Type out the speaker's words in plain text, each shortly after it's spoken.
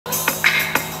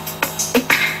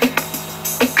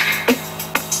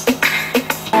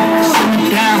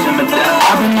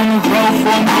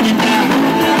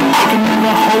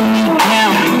never hold me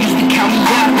down. Used to count me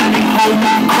out, now they hold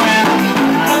my crown.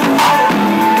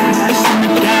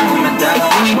 SiMMaDoWn.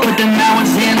 You ain't put them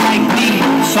hours in like me.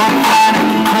 So I'm flying out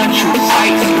the country.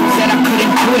 Sights said I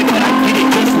couldn't do it, but I did it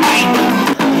just right.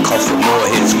 Couple more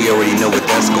hits, we already know what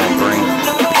that's gonna bring.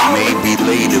 Maybe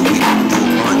later we can do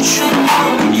lunch.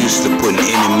 I'm used to putting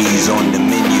enemies on the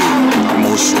menu. I'm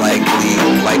most likely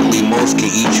most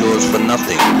can eat yours for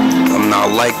nothing. I'm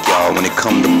not like y'all, when it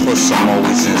come to puss, I'm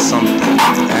always in something.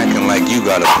 Acting like you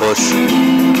got a puss.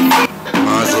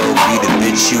 Might as well be the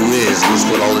bitch you is. What's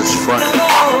with all this front?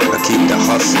 I keep the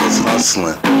hustlers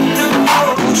hustling,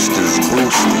 boosters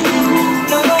boosting,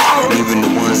 and even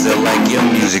the ones that like your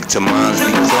music to mines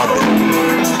be clubbing.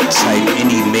 Type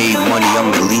any made money,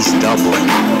 I'm at least doubling.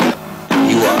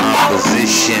 You are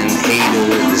opposition, hater,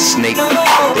 the snake.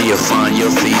 Then you'll find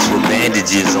your face with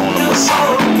bandages on them or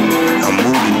something. I'm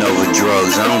moving over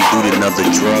drugs, I don't do the other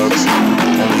drugs.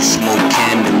 Only smoke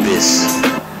cannabis.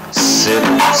 Sip,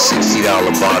 $60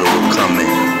 bottle will come in.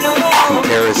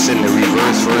 Comparison to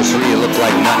reverse verse 3, it look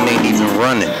like nothing ain't even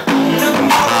running. I'm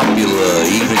popular,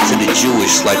 even to the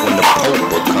Jewish, like when the Pope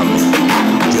will come in.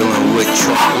 Dealing with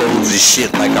truckloads of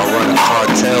shit like I run a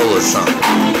cartel or something.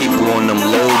 People on them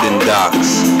loading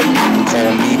docks.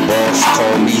 Call me boss,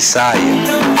 call me sire.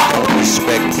 Don't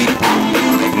respect people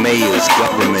like mayors,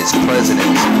 governments,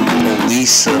 presidents,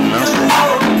 police or nothing.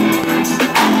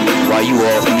 While you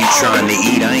off me trying to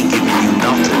eat, I ain't giving you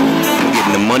nothing. I'm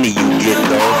getting the money you get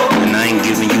though, and I ain't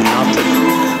giving you nothing.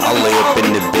 I lay up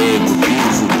in the bed with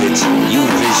beautiful bitches. You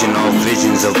vision all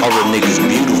visions of other niggas'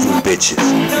 beautiful bitches.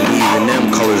 And even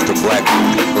them colors the black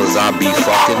people as I be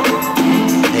fucking.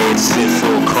 Heads fit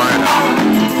for a crown.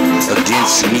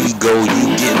 Against me go, you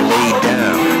getting laid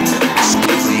down.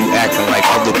 Especially you acting like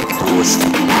other people was.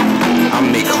 I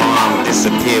make harm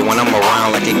disappear when I'm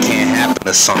around like it can't happen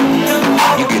or something.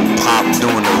 You getting popped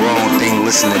doing the wrong thing,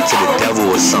 listening to the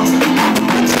devil or something.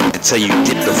 Until you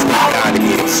get the fuck out of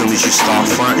here as soon as you start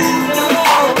fronting.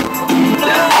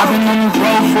 I've been on the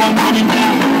road for a minute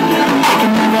now. They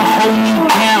can never hold me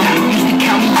down. Used to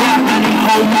count me out, now they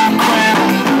hold my crown.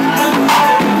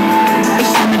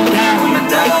 SiMMaDoWn.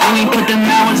 You ain't put them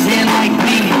hours in like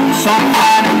me. So I'm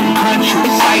flying out the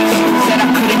country. Sights said I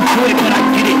couldn't do it, but I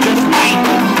did it just right.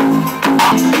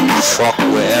 Fuck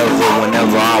wherever,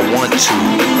 whenever I want to.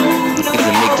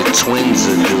 Even make the twins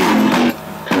a dude.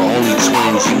 The only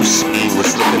twins you see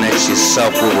was looking at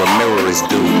yourself where a mirror is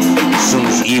due. As soon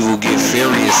as evil get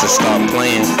furious and start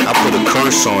playing, I put a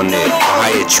curse on it.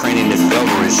 Higher training the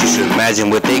governors, you should imagine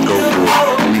what they go through.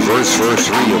 Reverse verse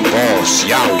 3, a boss,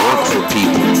 y'all work for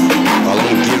people. While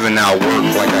I'm giving out work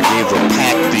like I gave a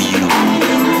pack to you.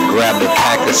 Grab a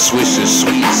pack of Swisher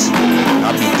Sweets.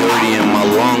 I be dirty in my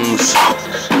lungs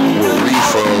with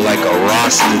reefer like a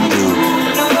roster do.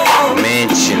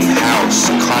 Mansion,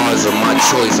 house, cars of my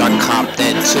choice, I copped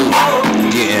that too.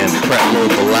 Getting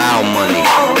Pretlo Bilal money.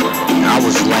 I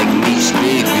was like Meech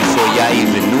Big before y'all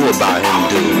even knew about him,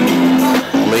 dude.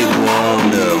 Label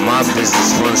on my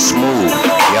business run smooth.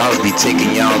 Y'all be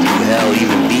taking y'all through hell,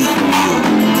 even beating you.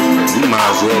 You might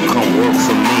as well come work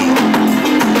for me.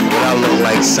 What I look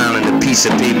like signing a piece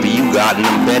of paper you got and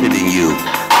I'm better than you.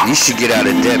 You should get out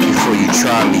of debt before you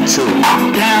try me too.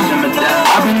 Down.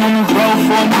 I've been on the road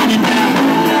for a minute now.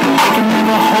 They can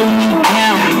never hold me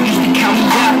down. Used to count me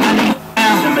out, now they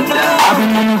down. I've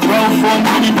been on the road for a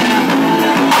minute now.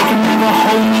 They can never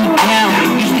hold me down.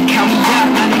 Used to count me out,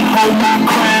 now they hold my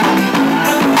crown.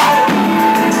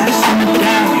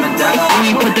 SiMMaDoWn. You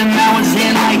ain't put them hours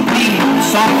in like me.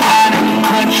 So I'm flying out the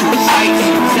country. Sights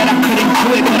said I couldn't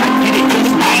do it, but I did it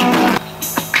just right.